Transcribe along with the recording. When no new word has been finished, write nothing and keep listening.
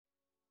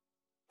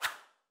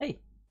Hey,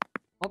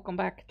 welcome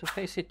back to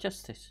FACEIT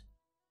Justice.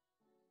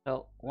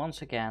 So,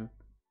 once again,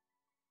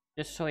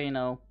 just so you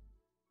know,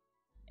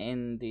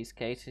 in these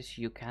cases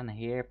you can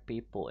hear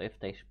people if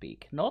they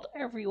speak. Not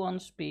everyone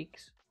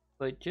speaks,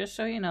 but just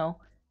so you know,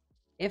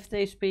 if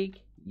they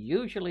speak,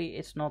 usually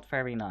it's not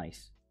very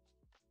nice.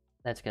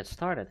 Let's get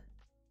started.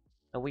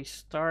 So we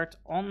start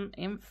on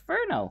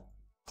Inferno.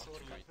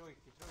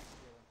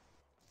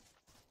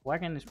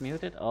 Wagon is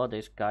muted. Oh,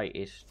 this guy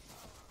is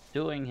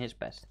doing his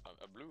best.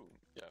 A blue,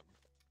 yeah.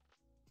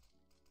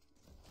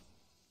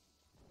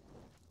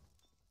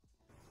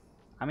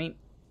 I mean,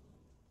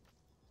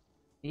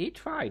 he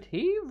tried.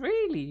 He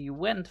really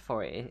went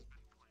for it.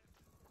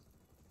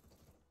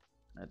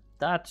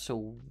 That's a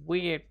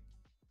weird...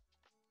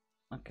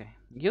 Okay.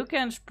 You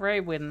can spray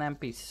with an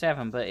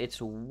MP7, but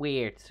it's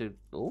weird to...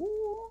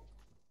 Ooh.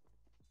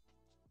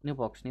 New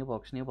box, new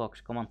box, new box.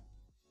 Come on.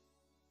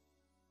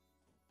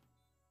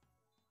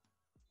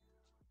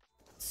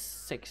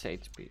 6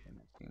 HP in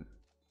the team.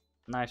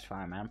 Nice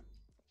try, man.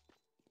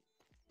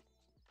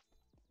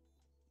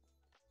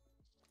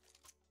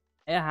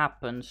 It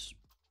happens.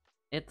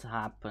 It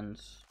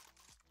happens.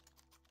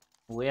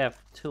 We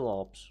have 2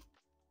 ops.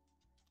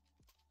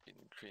 In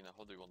green,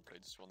 how do you want to play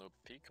this? You want to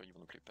peek or you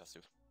want to play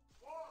passive?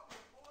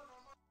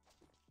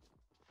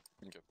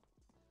 Okay.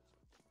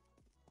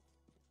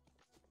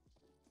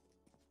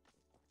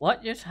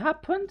 What just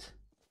happened?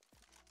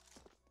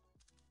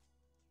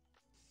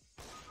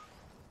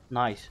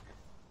 Nice.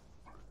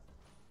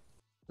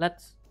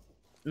 Let's...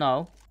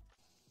 No.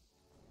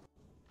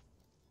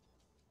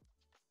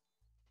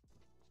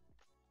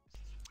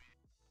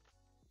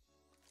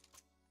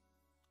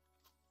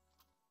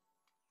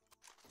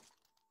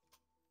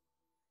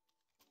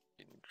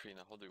 In green,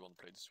 how do you want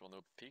to play this? You want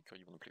to peek or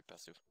you want to play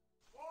passive?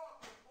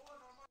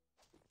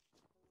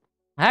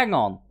 Hang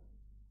on.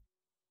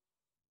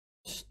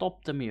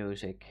 Stop the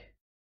music.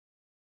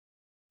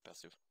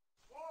 Passive.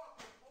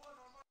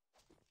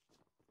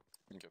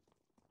 Okay.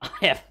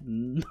 I have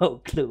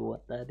no clue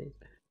what that is.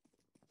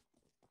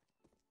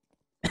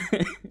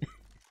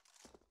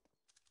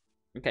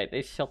 Okay,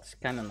 this shot's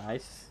kind of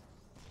nice.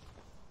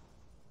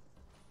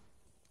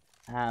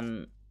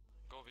 And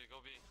Go B,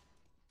 go B.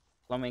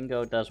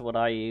 Flamingo does what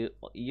I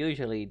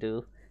usually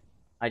do.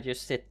 I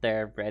just sit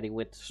there ready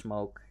with the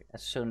smoke.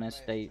 As soon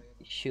as they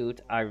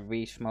shoot, I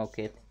re-smoke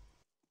it.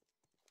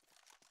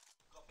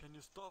 Can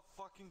you stop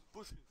fucking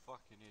pushing,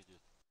 fucking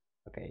idiot?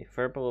 Okay,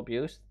 verbal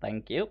abuse,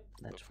 thank you.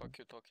 The That's fuck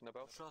you talking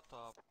about? Shut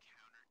up.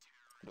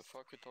 The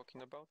fuck you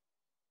talking about?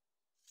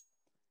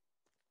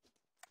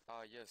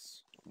 Ah,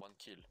 yes. 1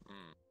 kill.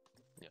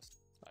 Yes,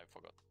 I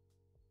forgot.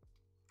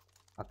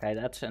 okay,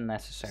 that's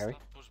unnecessary.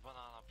 Stop push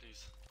banana,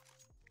 please.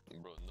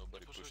 Bro,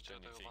 nobody pushed Puszujcie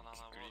tego anything.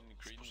 banana, bo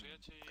Green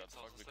spuszujecie i got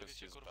co, fucked because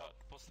zostawicie he's kurwa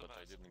bad. postę But I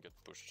bez. didn't get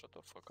pushed, shut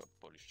the fuck up,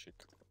 Polish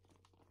shit.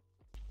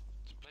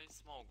 Play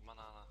smoke,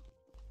 banana.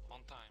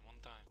 On time, on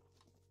time.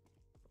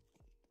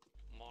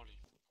 Molly.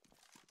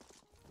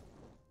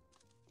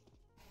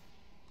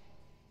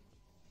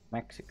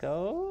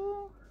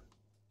 Mexico.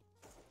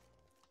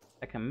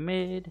 Second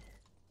mid.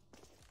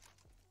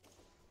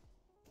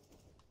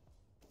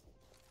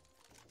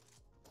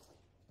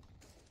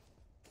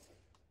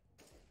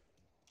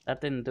 That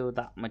didn't do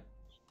that much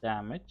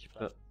damage,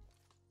 but...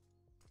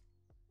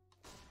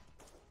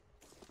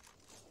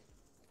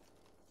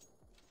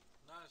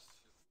 Nice,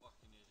 you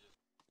fucking idiot.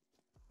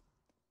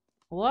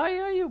 Why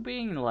are you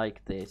being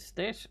like this?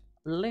 There's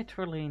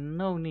literally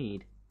no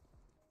need.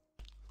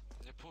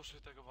 Nie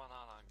puszuj tego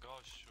banana,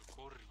 gościu,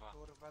 kurwa.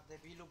 Kurwa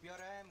debilu,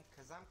 biorę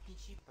M-kę, zamknij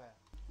cipę.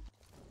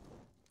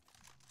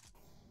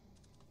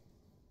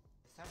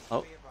 Sam się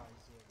O. wyjebałeś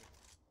z niego.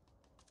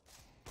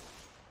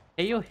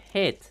 Hey, you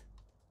hit.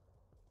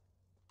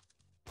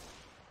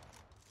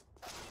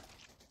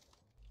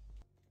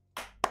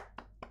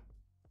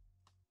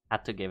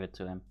 Had to give it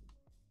to him.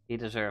 He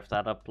deserved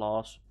that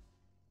applause.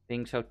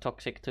 Being so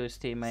toxic to his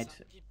teammates.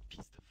 Zamknij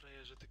pizdę,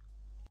 frajerze, ty...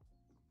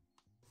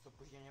 Z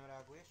opóźnieniem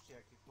reagujesz, czy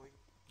jaki chuj?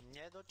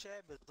 Nie do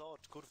ciebie,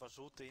 zobacz, kurwa,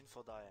 żółty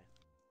info daje.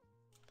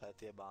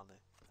 Pet jebany.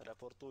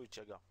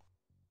 Reportujcie go.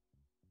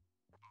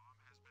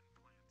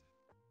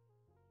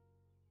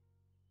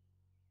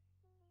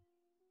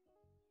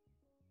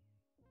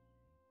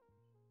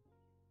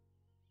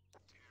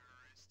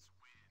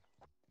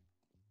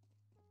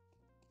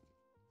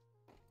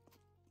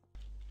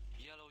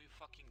 Yellow, you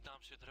fucking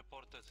dumb shit,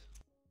 reported.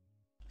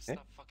 Okay.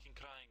 Stop fucking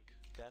crying.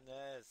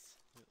 KNS.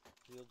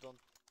 You don't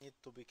need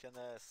to be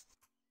KNS.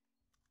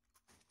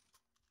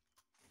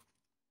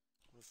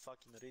 You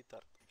fucking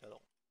retard.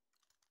 Hello.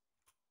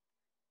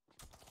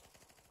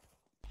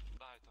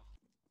 Daj to.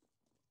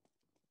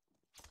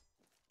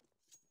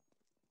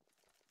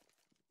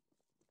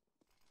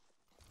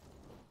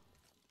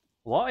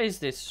 What is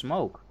this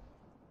smoke?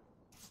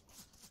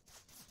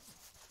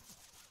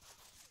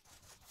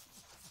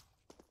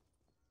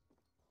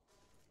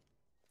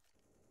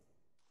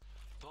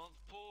 Don't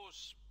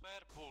push,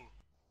 purple.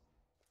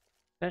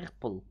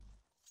 Purple.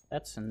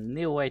 That's a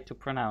new way to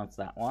pronounce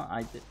that one.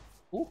 I did.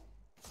 Ooh.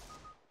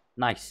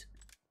 Nice.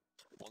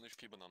 1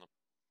 HP banana.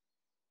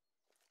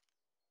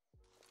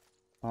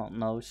 Well,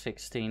 no,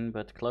 16,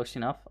 but close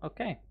enough.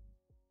 Okay.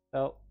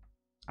 So,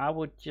 I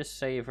would just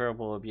say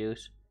verbal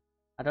abuse.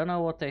 I don't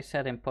know what they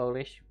said in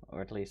Polish,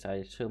 or at least I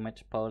assume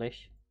it's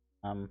Polish.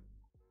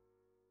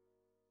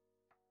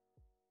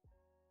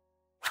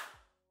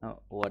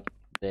 What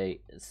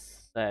they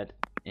said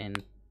in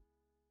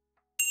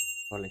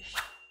Polish,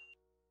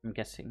 I'm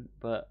guessing,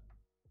 but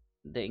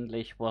the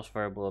English was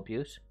verbal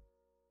abuse.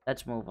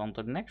 Let's move on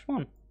to the next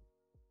one.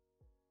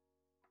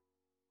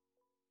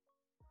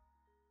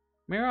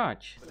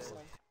 Mirage.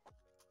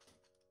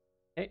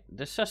 Okay,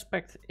 the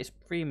suspect is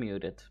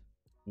pre-muted.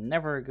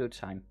 Never a good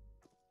sign.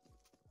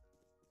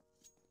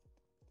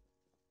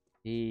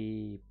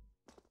 He...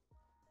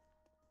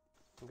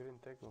 Green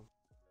tag.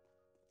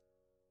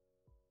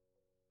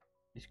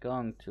 He's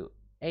going to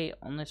A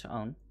on his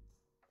own.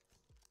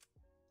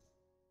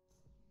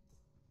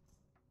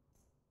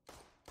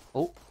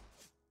 Oh,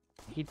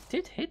 he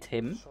did hit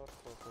him.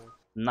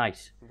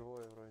 Nice.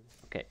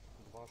 Okay.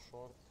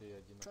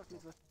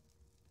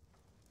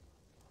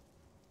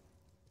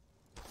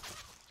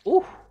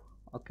 Ooh,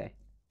 okay.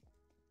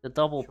 The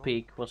double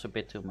peek was a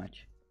bit too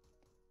much.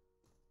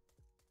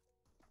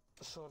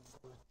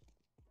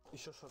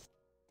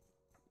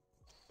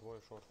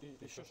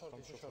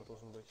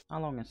 How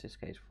long is this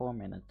case? 4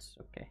 minutes,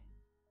 okay.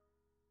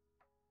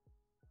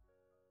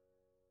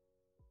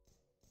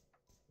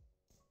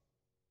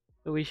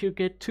 So we should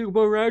get 2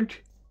 more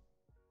rounds.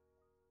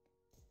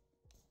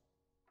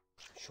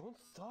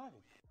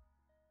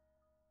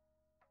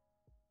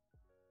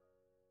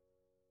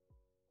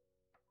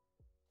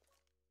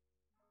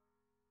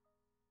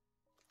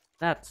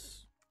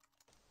 That's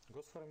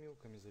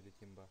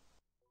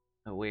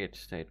a weird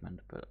statement,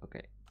 but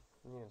okay.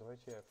 Не,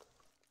 давайте эко.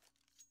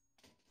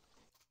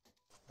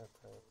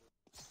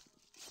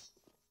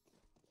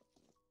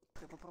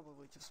 Я попробую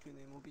выйти в спину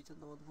и ему убить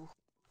одного-двух.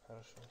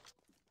 Хорошо.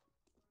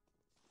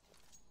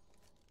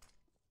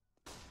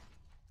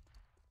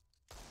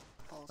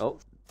 Oh.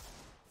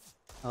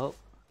 Oh.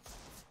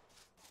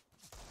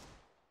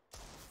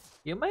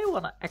 You may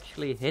want to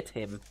actually hit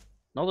him.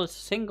 Not a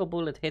single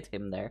bullet hit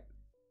him there.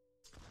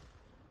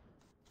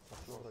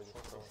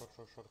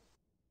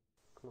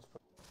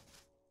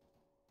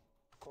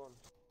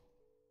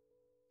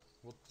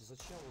 Вот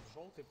зачем вот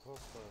желтый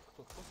просто...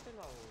 Кто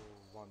стрелял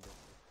в Ванде?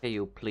 Can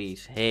you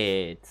please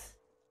hit?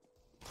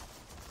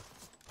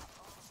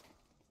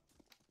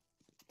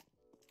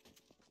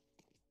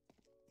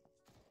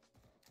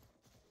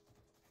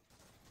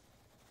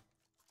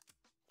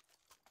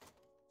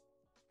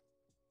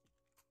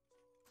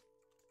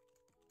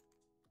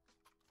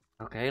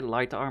 Okay,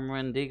 light armor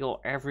and deagle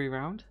every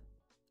round.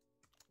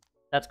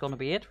 That's gonna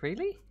be it,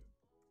 really?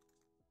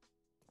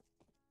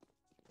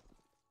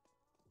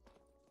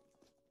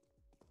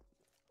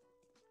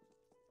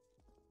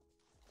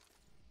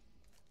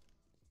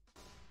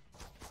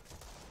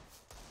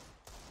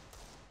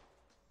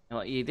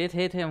 Well, you did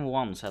hit him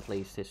once at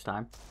least this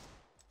time.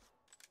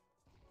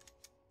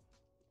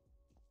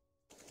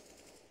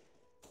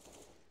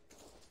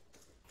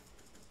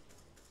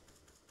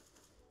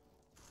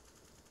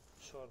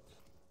 Short.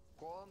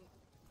 Кон.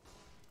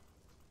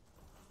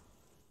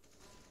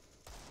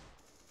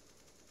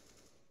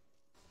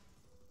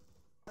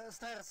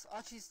 Стэрс,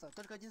 а чисто,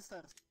 только один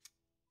стэрс.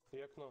 И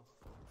окно.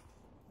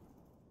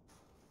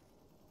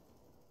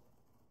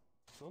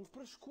 Он в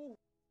прыжку.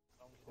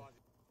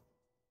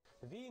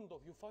 Window,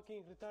 you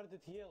fucking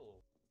retarded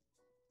yellow.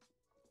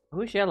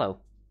 Who's yellow?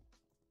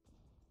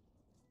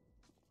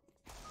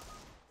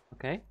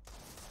 Okay.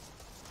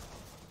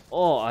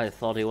 Oh, I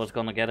thought he was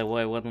gonna get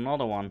away with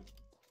another one.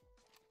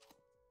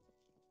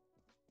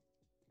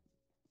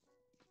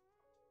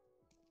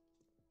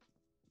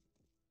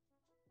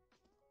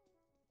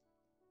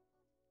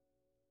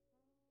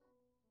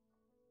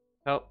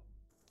 Oh.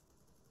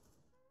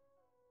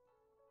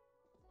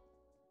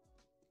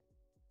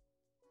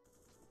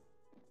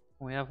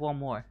 We have one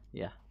more.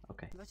 Yeah,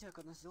 okay. Давайте как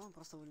одно сделаем,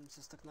 просто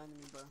выльемся с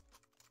токнами Б.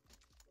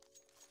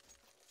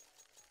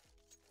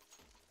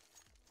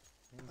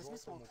 Возьми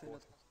смог,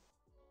 Филет.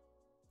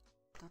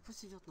 Да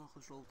пусть идет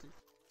нахуй желтый.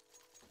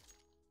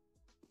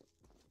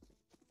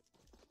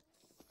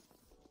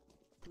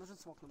 Нужен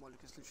смог на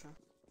молик, если что.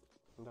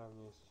 Да,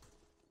 вниз.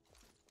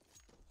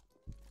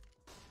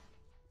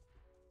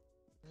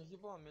 Не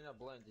ебал меня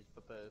блендить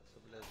пытается,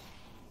 блядь.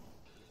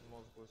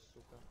 Мозгу,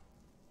 сука.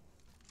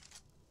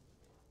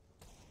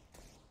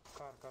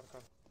 Кар.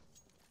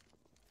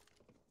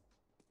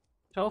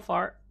 So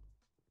far.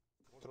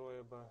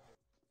 Трое Б.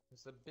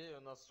 Забей, у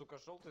нас, сука,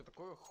 желтый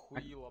такое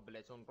хуило,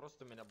 блядь. Он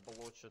просто меня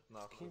блочит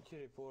нахуй.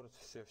 Киньте репорт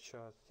все в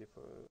чат,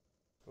 типа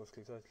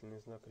восклицательный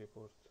знак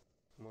репорт.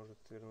 Может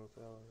вернуть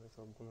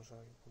этого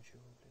бомжа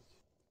ебучего, блядь.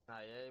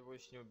 А, я его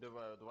еще не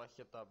убиваю. 2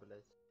 хита,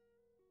 блядь.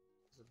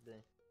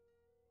 Забей.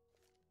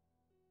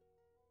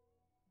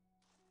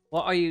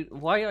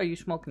 Why are you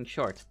smoking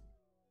short?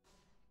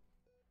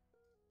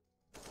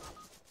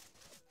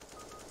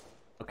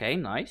 Okay,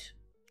 nice.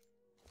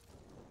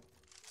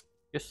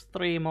 Just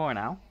 3 more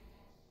now.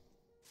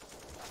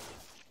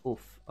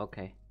 Oof,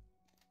 okay.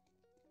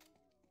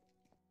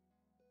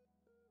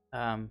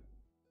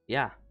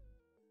 Yeah.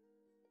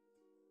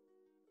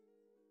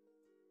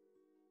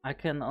 I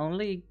can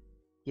only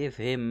give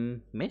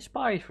him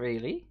misbuys,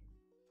 really.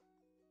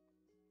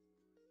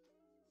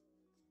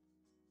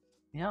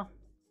 Yeah,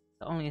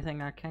 the only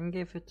thing I can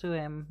give it to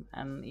him,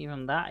 and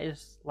even that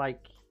is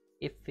like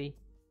iffy.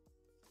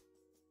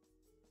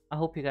 I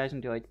hope you guys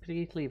enjoyed.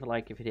 Please leave a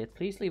like if you did.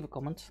 Please leave a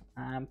comment,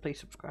 and please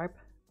subscribe.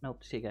 And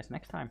hope to see you guys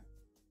next time.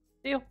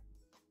 See you.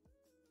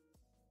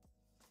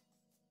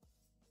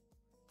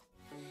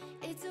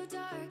 It's so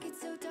dark